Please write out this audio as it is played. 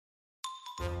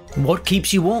What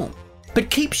keeps you warm, but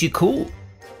keeps you cool?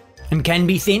 And can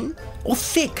be thin or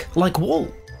thick like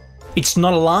wool. It's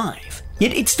not alive,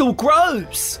 yet it still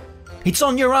grows. It's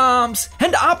on your arms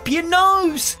and up your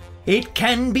nose. It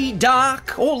can be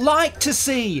dark or light to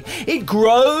see. It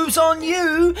grows on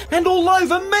you and all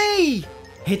over me.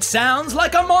 It sounds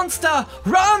like a monster.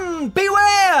 Run,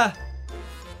 beware.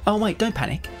 Oh wait, don't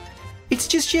panic. It's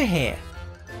just your hair.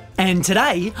 And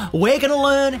today, we're going to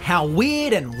learn how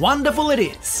weird and wonderful it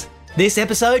is. This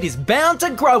episode is bound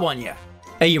to grow on you.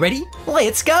 Are you ready?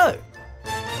 Let's go.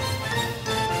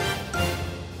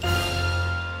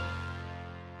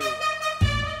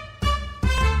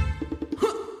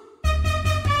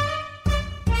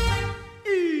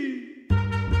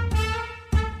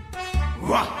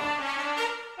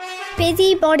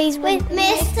 Busybodies with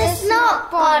Mr.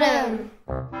 Snotbottom.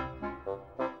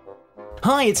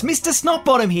 Hi, it's Mr.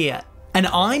 Snotbottom here, and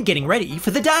I'm getting ready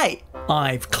for the day.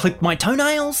 I've clipped my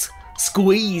toenails,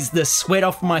 squeezed the sweat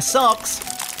off my socks,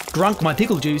 drunk my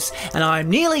pickle juice, and I'm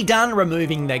nearly done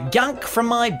removing the gunk from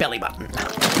my belly button.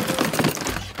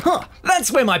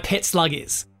 That's where my pet slug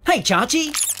is. Hey,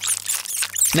 Chachi.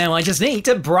 Now I just need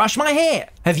to brush my hair.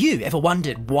 Have you ever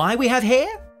wondered why we have hair?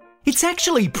 It's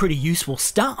actually pretty useful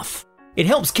stuff. It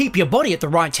helps keep your body at the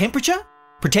right temperature,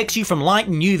 protects you from light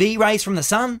and UV rays from the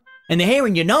sun, and the hair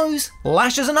in your nose,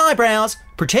 lashes and eyebrows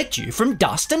protect you from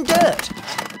dust and dirt.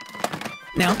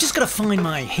 Now I've just got to find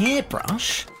my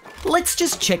hairbrush. Let's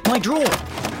just check my drawer.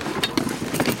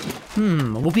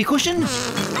 Whoopee cushion?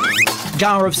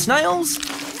 Jar of snails?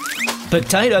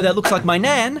 Potato that looks like my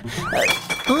nan?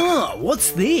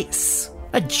 What's this?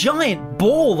 A giant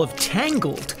ball of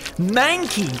tangled,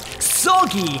 manky,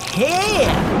 soggy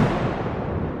hair.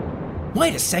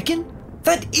 Wait a second,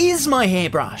 that is my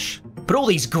hairbrush. But all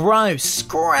these gross,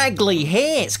 scraggly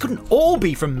hairs couldn't all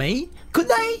be from me, could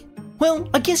they? Well,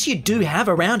 I guess you do have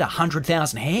around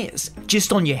 100,000 hairs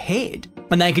just on your head,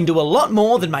 and they can do a lot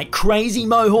more than make crazy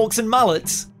mohawks and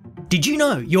mullets. Did you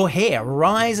know your hair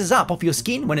rises up off your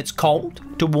skin when it's cold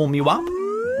to warm you up,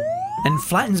 and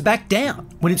flattens back down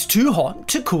when it's too hot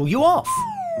to cool you off?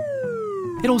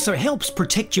 It also helps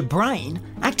protect your brain,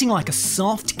 acting like a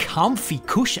soft, comfy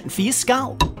cushion for your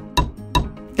skull.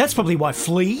 That's probably why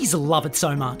fleas love it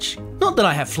so much. Not that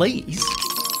I have fleas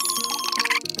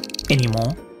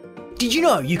anymore. Did you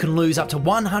know you can lose up to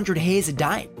 100 hairs a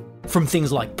day from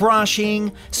things like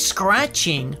brushing,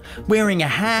 scratching, wearing a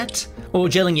hat, or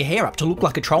gelling your hair up to look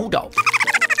like a troll doll?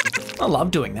 I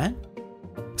love doing that.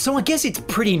 So I guess it's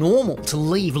pretty normal to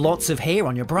leave lots of hair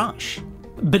on your brush.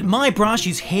 But my brush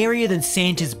is hairier than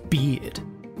Santa's beard,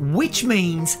 which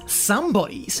means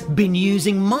somebody's been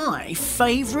using my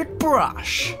favourite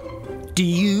brush. Do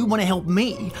you want to help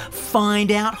me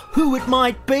find out who it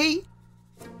might be?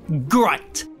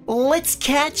 Great, let's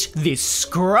catch this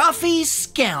scruffy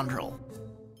scoundrel.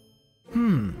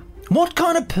 What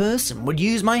kind of person would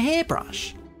use my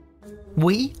hairbrush?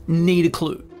 We need a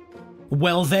clue.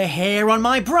 Well, the hair on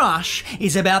my brush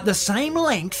is about the same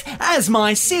length as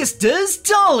my sister's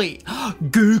dolly.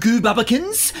 Goo Goo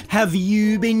Bubbikins, have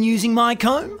you been using my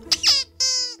comb?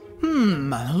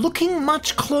 Looking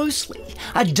much closely,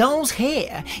 a doll's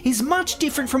hair is much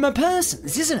different from a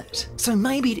person's, isn't it? So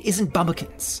maybe it isn't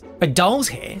Bubbikins. A doll's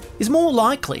hair is more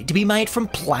likely to be made from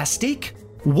plastic,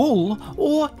 wool,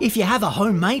 or if you have a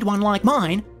homemade one like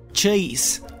mine,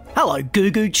 cheese. Hello,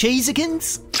 Goo Goo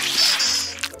Cheesikins.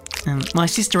 My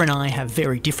sister and I have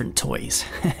very different toys.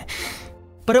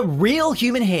 But a real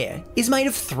human hair is made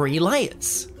of 3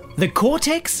 layers: the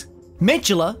cortex,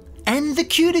 medulla, and the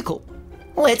cuticle.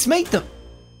 Let's meet them.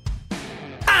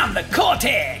 I'm the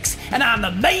cortex, and I'm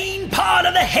the main part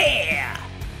of the hair.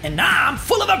 And I'm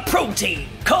full of a protein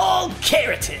called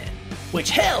keratin, which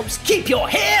helps keep your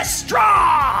hair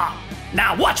strong.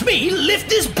 Now watch me lift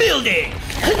this building.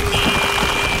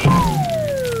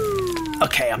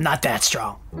 Okay, I'm not that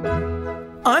strong.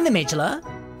 I'm the medulla,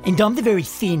 and I'm the very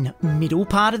thin middle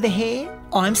part of the hair.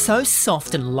 I'm so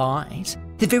soft and light.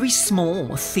 The very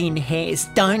small, thin hairs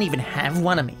don't even have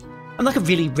one of me. I'm like a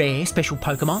really rare special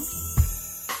Pokemon.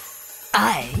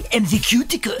 I am the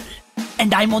cuticle,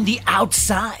 and I'm on the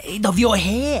outside of your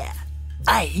hair.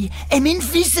 I am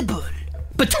invisible,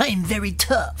 but I'm very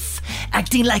tough,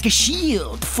 acting like a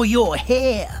shield for your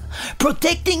hair,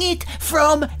 protecting it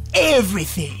from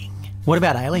everything. What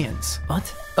about aliens?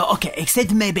 What? Oh, okay,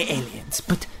 except maybe aliens,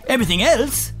 but everything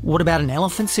else? What about an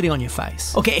elephant sitting on your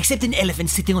face? Okay, except an elephant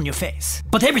sitting on your face.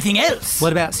 But everything else?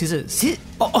 What about scissors?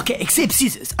 Okay, except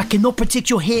scissors. I cannot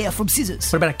protect your hair from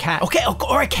scissors. What about a cat? Okay,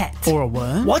 or a cat. Or a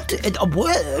worm? What? A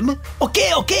worm?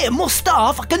 Okay, more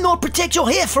stuff I cannot protect your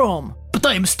hair from. But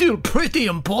I am still pretty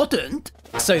important.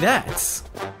 So that's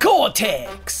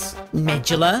cortex,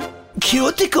 medulla,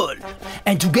 cuticle,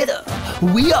 and together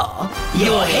we are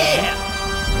your hair.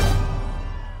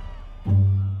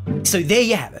 So there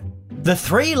you have it, the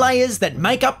 3 layers that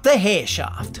make up the hair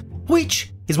shaft,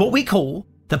 which is what we call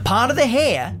the part of the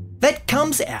hair that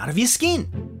comes out of your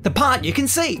skin, the part you can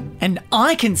see. And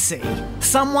I can see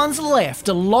someone's left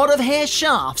a lot of hair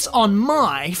shafts on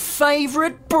my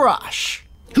favourite brush.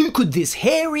 Who could this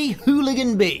hairy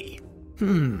hooligan be?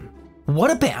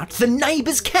 What about the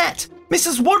neighbour's cat,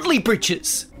 Mrs. Waddley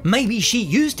Britches? Maybe she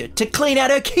used it to clean out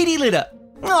her kitty litter.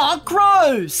 Oh,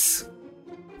 gross!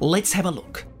 Let's have a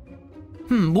look.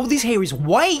 Well, this hair is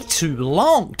way too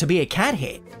long to be a cat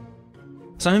hair.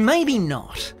 So maybe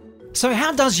not. So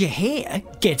how does your hair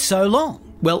get so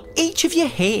long? Well, each of your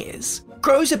hairs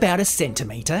grows about 1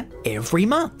 centimetre every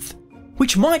month,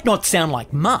 which might not sound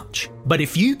like much, but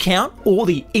if you count all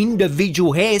the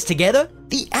individual hairs together,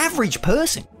 the average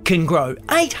person can grow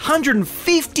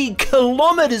 850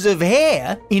 kilometres of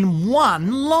hair in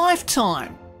one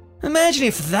lifetime. Imagine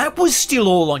if that was still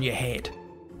all on your head.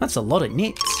 That's a lot of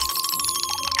nits.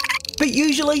 But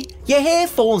usually, your hair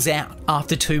falls out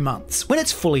after 2 months when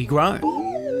it's fully grown.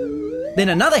 Then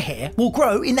another hair will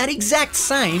grow in that exact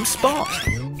same spot.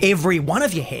 Every one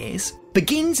of your hairs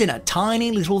begins in a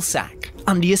tiny little sac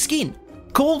under your skin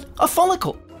called a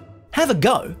follicle. Have a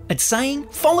go at saying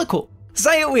follicle.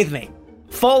 Say it with me.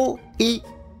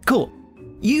 Follicle.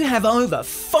 You have over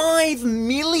 5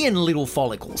 million little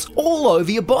follicles all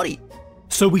over your body.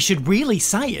 So we should really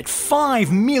say it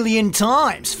 5 million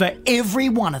times for every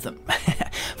one of them.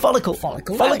 Follicle,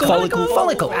 follicle, follicle, follicle,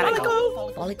 follicle,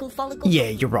 follicle, follicle. Yeah,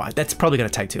 you're right. That's probably going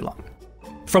to take too long.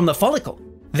 From the follicle,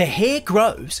 the hair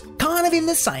grows kind of in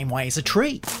the same way as a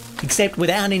tree, except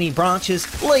without any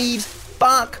branches, leaves,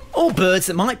 bark, or birds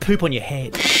that might poop on your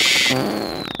head.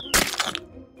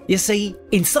 You see,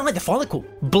 inside the follicle,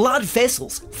 blood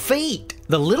vessels feed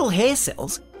the little hair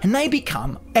cells and they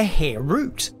become a hair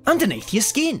root underneath your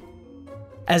skin.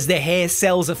 As the hair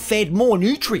cells are fed more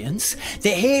nutrients, the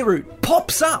hair root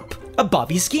pops up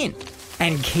above your skin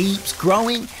and keeps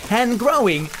growing and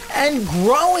growing and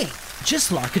growing,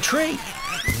 just like a tree.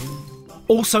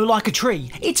 Also like a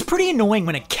tree, it's pretty annoying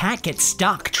when a cat gets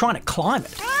stuck trying to climb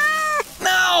it.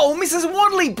 No, Mrs.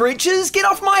 Waddley Britches, get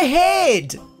off my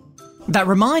head! That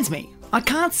reminds me, I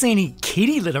can't see any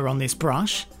kitty litter on this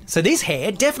brush, so this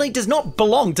hair definitely does not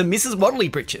belong to Mrs. Waddley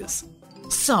Britches.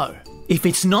 So, if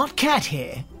it's not cat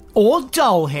hair or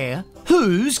doll hair,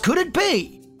 whose could it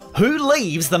be? Who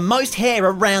leaves the most hair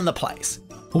around the place?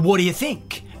 What do you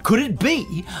think? Could it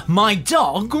be my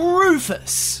dog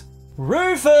Rufus?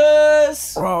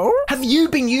 Rufus! Oh? Have you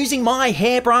been using my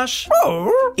hairbrush?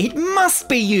 Oh? It must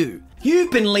be you.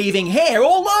 You've been leaving hair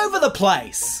all over the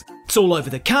place. It's all over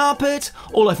the carpet,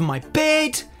 all over my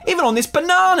bed, even on this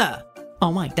banana. Oh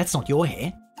wait, that's not your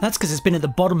hair. That's because it's been at the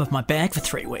bottom of my bag for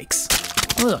 3 weeks.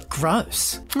 Ugh,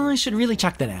 gross. I should really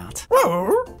chuck that out.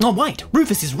 Oh wait,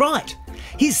 Rufus is right.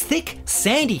 His thick,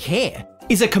 sandy hair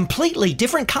is a completely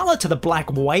different colour to the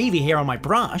black, wavy hair on my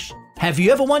brush. Have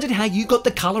you ever wondered how you got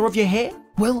the colour of your hair?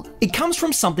 Well, it comes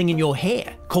from something in your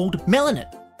hair called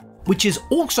melanin, which is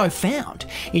also found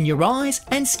in your eyes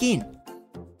and skin.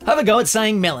 Have a go at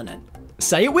saying melanin.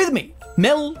 Say it with me.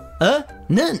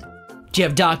 Mel-a-nin. Do you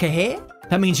have darker hair?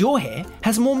 That means your hair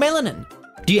has more melanin.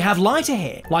 Do you have lighter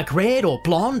hair, like red or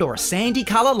blonde or a sandy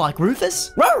colour like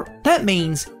Rufus? That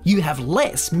means you have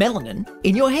less melanin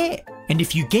in your hair. And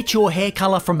if you get your hair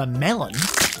colour from a melon,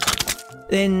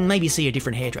 then maybe see a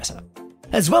different hairdresser.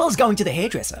 As well as going to the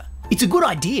hairdresser, it's a good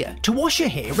idea to wash your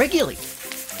hair regularly.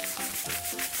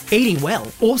 Eating well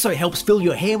also helps fill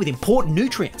your hair with important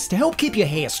nutrients to help keep your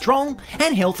hair strong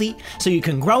and healthy so you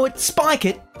can grow it, spike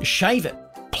it, shave it,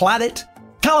 plait it,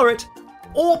 colour it,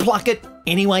 or pluck it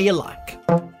any way you like.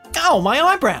 Oh, my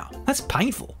eyebrow! That's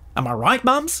painful. Am I right,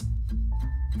 mums?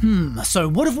 So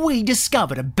what have we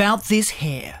discovered about this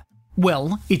hair?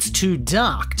 Well, it's too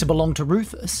dark to belong to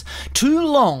Rufus, too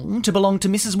long to belong to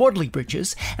Mrs. Waddley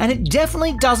Britches, and it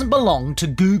definitely doesn't belong to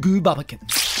Goo Goo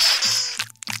Bubbikins.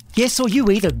 Yes, or you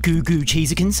either, Goo Goo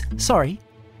Cheesekins. Sorry.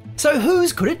 So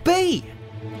whose could it be?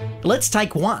 Let's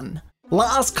take one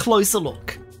last closer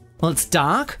look. Well, it's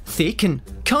dark, thick, and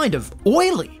kind of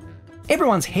oily.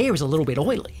 Everyone's hair is a little bit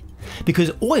oily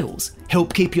because oils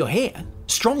help keep your hair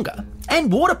stronger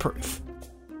and waterproof.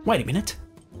 Wait a minute.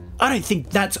 I don't think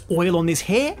that's oil on this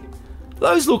hair.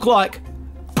 Those look like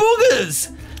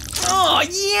boogers. Oh,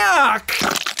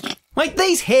 yuck. Wait,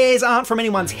 these hairs aren't from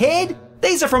anyone's head.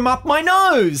 These are from up my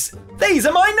nose. These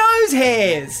are my nose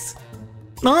hairs.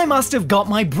 I must have got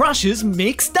my brushes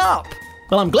mixed up.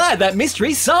 Well, I'm glad that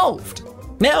mystery's solved.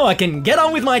 Now I can get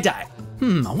on with my day.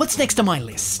 What's next on my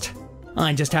list?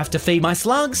 I just have to feed my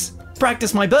slugs,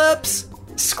 practice my burps,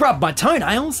 scrub my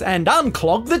toenails, and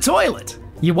unclog the toilet.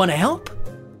 You want to help?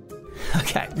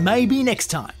 Okay, maybe next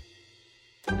time.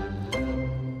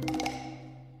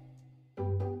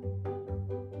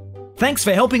 Thanks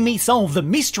for helping me solve the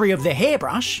mystery of the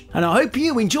hairbrush, and I hope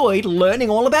you enjoyed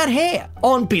learning all about hair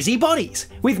on Busy Bodies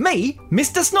with me,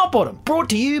 Mr. Snotbottom, brought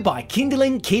to you by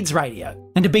Kinderling Kids Radio.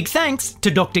 And a big thanks to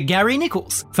Dr. Gary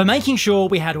Nichols for making sure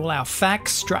we had all our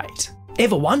facts straight.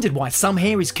 Ever wondered why some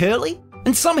hair is curly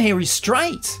and some hair is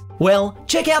straight? Well,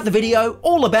 check out the video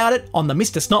all about it on the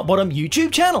Mr. Snotbottom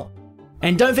YouTube channel.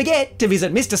 And don't forget to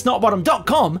visit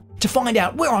MrSnotbottom.com to find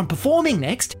out where I'm performing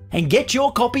next and get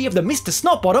your copy of the Mr.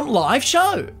 Snotbottom live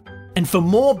show. And for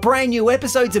more brand new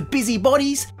episodes of Busy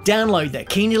Bodies, download the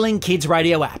Kinderling Kids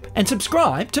Radio app and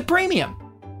subscribe to Premium.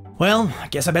 Well, I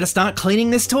guess I better start cleaning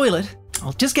this toilet.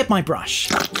 I'll just get my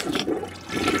brush.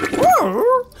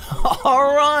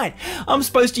 All right, I'm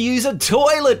supposed to use a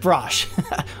toilet brush.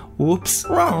 Whoops.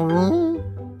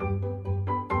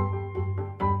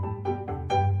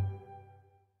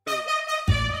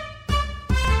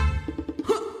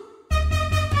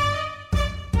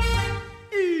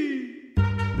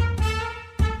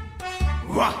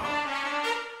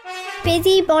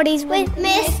 Busy Bodies with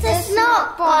Mr.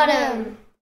 Snotbottom.